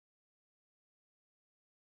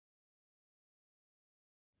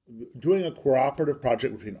doing a cooperative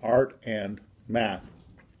project between art and math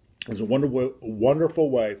is a wonderful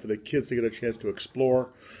way for the kids to get a chance to explore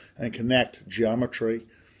and connect geometry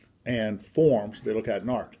and forms they look at in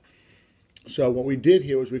art. So what we did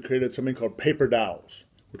here was we created something called paper dowels,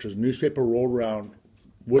 which is newspaper rolled around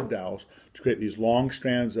wood dowels to create these long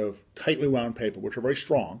strands of tightly wound paper, which are very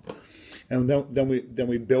strong. And then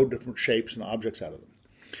we build different shapes and objects out of them.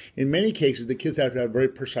 In many cases, the kids have to have very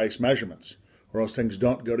precise measurements, or else things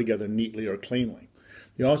don't go together neatly or cleanly.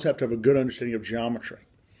 They also have to have a good understanding of geometry.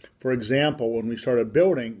 For example, when we started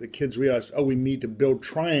building, the kids realized, oh, we need to build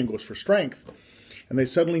triangles for strength, and they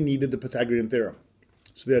suddenly needed the Pythagorean theorem.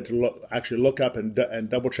 So they had to actually look up and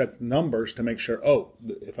double-check numbers to make sure, oh,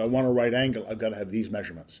 if I want a right angle, I've got to have these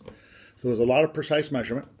measurements. So there was a lot of precise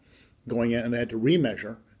measurement going in, and they had to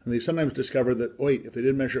remeasure, and they sometimes discovered that, wait, if they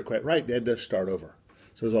didn't measure it quite right, they had to start over.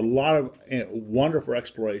 So there's a lot of wonderful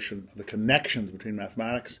exploration of the connections between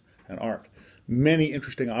mathematics and art. Many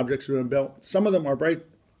interesting objects have been built. Some of them are very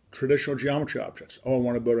traditional geometry objects. Oh, I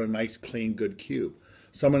want to build a nice, clean, good cube.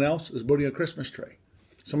 Someone else is building a Christmas tree.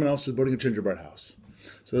 Someone else is building a gingerbread house.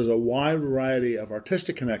 So there's a wide variety of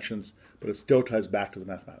artistic connections, but it still ties back to the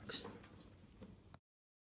mathematics.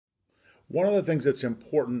 One of the things that's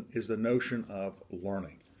important is the notion of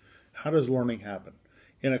learning. How does learning happen?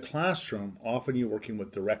 In a classroom, often you're working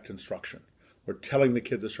with direct instruction. We're telling the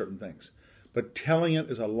kids certain things. But telling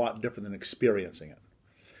it is a lot different than experiencing it.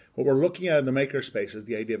 What we're looking at in the MakerSpace is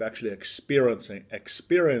the idea of actually experiencing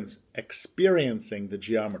the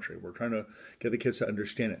geometry. We're trying to get the kids to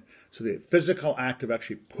understand it. So the physical act of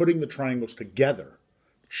actually putting the triangles together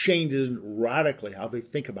changes radically how they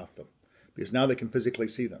think about them, because now they can physically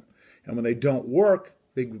see them. And when they don't work,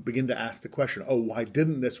 they begin to ask the question, oh, why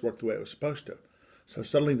didn't this work the way it was supposed to? So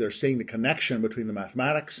suddenly they're seeing the connection between the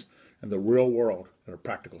mathematics and the real world in a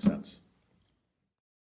practical sense.